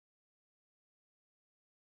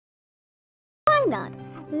Why not?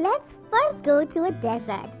 Let's first go to a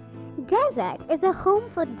desert. Desert is a home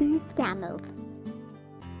for these camels.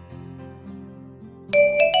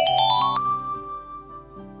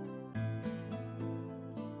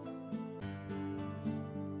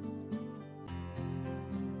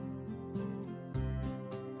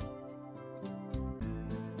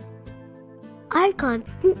 I can't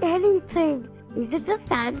see anything. Is it a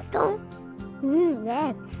sandstorm?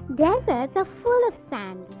 Yes. Deserts are full of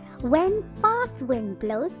sand. When fast wind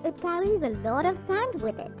blows, it carries a lot of sand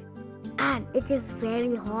with it. And it is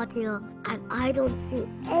very hot here, and I don't see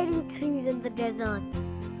any trees in the desert.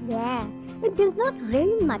 Yeah, it does not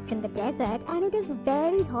rain much in the desert, and it is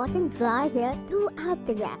very hot and dry here throughout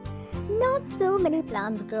the year. Not so many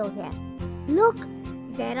plants grow here. Look,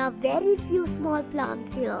 there are very few small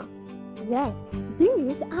plants here. Yes,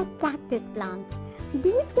 these are cactus plants.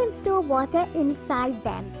 These can store water inside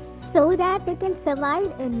them so that they can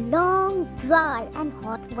survive in long, dry and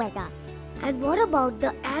hot weather. And what about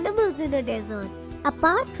the animals in the desert?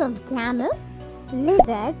 Apart from camels,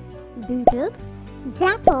 lizards, beetles,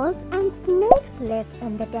 jackals and snakes live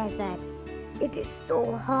in the desert. It is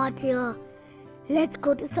so hot here. Let's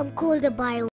go to some colder biomes.